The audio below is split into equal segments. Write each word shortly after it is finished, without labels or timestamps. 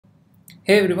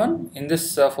Hey everyone, in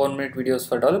this 4-minute videos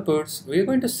for developers, we are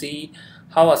going to see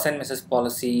how assign message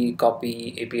policy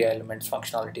copy API elements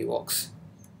functionality works.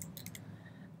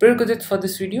 Prerequisites for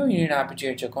this video: you need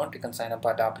Apigee Edge account. You can sign up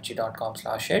at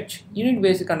apigee.com/edge. You need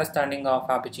basic understanding of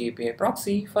Apigee API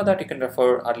proxy. For that, you can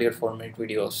refer earlier 4-minute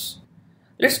videos.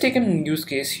 Let's take a use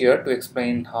case here to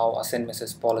explain how assign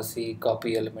message policy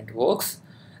copy element works.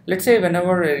 Let's say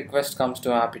whenever a request comes to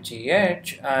Apigee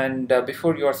Edge and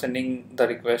before you are sending the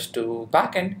request to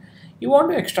backend, you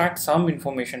want to extract some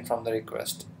information from the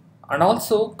request and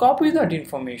also copy that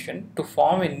information to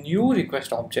form a new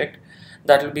request object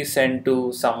that will be sent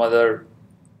to some other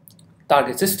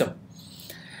target system.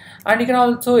 And you can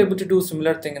also able to do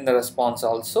similar thing in the response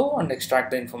also and extract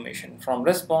the information from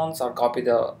response or copy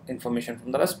the information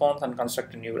from the response and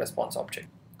construct a new response object.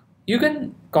 You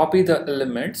can copy the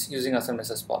elements using assign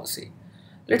message policy.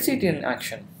 Let's see it in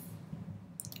action.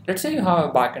 Let's say you have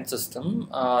a backend system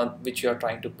which you are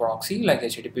trying to proxy like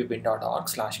http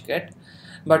bin.org/get,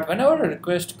 but whenever a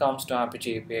request comes to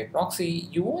Apigee API proxy,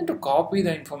 you want to copy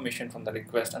the information from the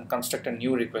request and construct a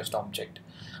new request object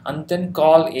and then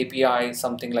call API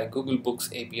something like Google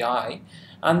Books API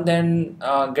and then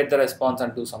get the response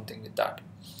and do something with that.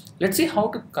 Let's see how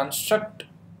to construct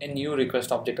a new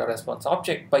request object or response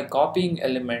object by copying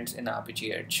elements in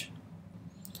Apigee Edge.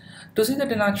 To see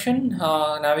that in action,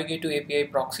 navigate to API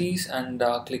proxies and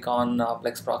click on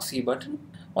Plex proxy button.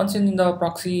 Once in the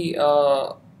proxy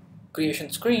creation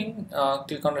screen,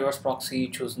 click on reverse proxy,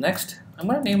 choose next. I'm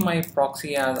going to name my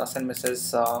proxy as assign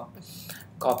message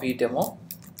copy demo,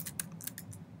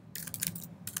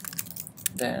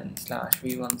 then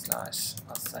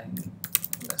 /v1/assign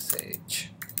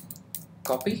message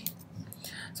copy.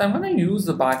 So I'm going to use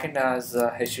the backend as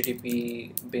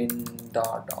http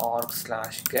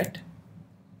bin.org/get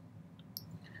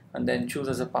and then choose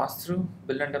as a pass-through,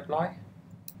 build and deploy.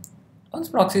 Once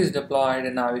proxy is deployed,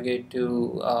 navigate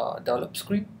to develop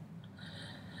screen.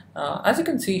 As you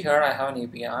can see here, I have an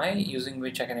API using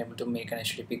which I can able to make an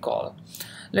HTTP call.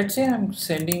 Let's say I'm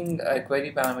sending a query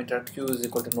parameter q is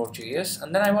equal to node.js,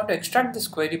 and then I want to extract this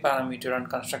query parameter and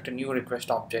construct a new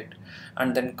request object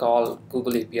and then call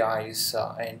Google API's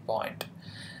endpoint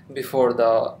before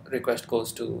the request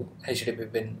goes to HTTP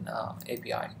bin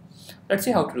API. Let's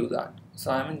see how to do that.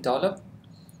 So I'm in develop.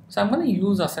 So I'm going to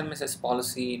use assign message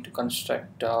policy to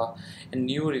construct a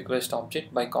new request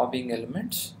object by copying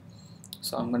elements.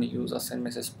 So I'm going to use assign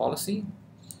message policy.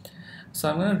 So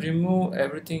I'm going to remove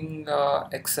everything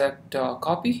except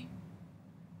copy.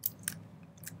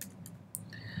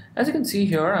 As you can see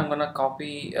here, I'm going to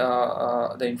copy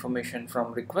the information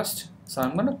from request. So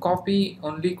I'm going to copy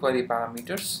only query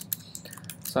parameters.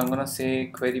 So I'm going to say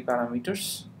query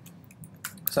parameters.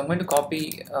 So I'm going to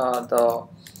copy the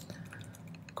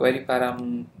query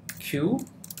param q.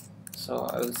 So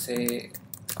I will say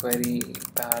query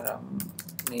param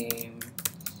name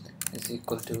is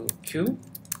equal to q.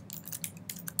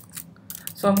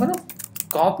 So I'm going to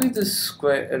copy this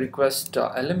request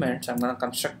elements. I'm going to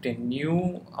construct a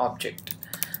new object.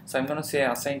 So I'm going to say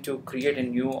assign to create a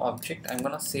new object. I'm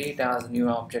going to say it as new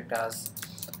object as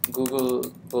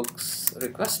Google Books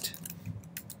request.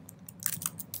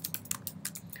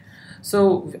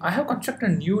 So I have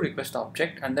constructed a new request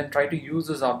object and then try to use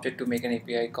this object to make an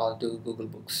API call to Google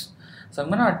Books. So I'm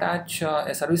going to attach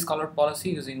a service caller policy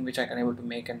using which I can able to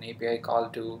make an API call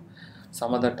to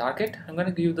some other target. I'm going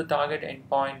to give the target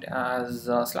endpoint as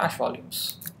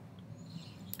 /volumes.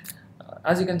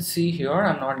 As you can see here,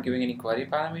 I'm not giving any query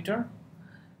parameter,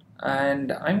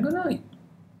 and I'm going to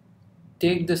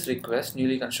take this request,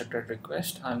 newly constructed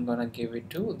request, I'm going to give it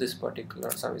to this particular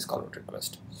service caller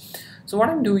request. So what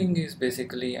I'm doing is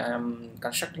basically I'm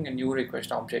constructing a new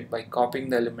request object by copying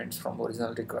the elements from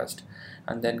original request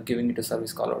and then giving it to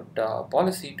service caller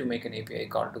policy to make an API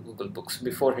call to Google Books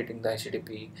before hitting the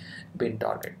HTTP bin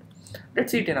target.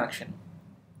 Let's see it in action.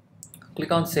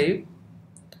 Click on save.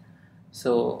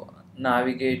 So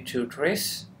navigate to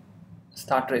trace,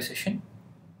 start trace session.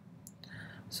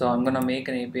 So I'm going to make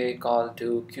an API call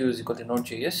to q is equal to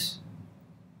node.js.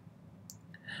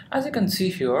 As you can see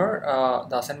here,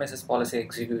 the assign message policy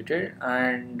executed,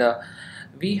 and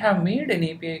we have made an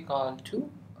API call to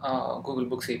Google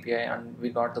Books API, and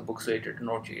we got the books related to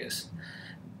node.js.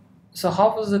 So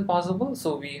how was it possible?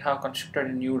 So we have constructed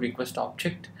a new request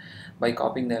object by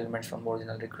copying the elements from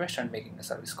original request and making a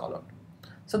service call out.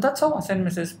 So that's how assign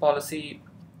message policy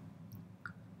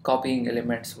copying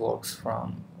elements works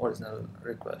from original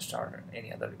request or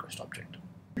any other request object.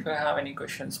 If you have any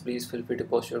questions, please feel free to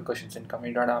post your questions in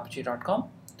community.apigee.com.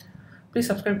 Please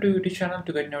subscribe to YouTube channel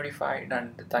to get notified,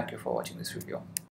 and thank you for watching this video.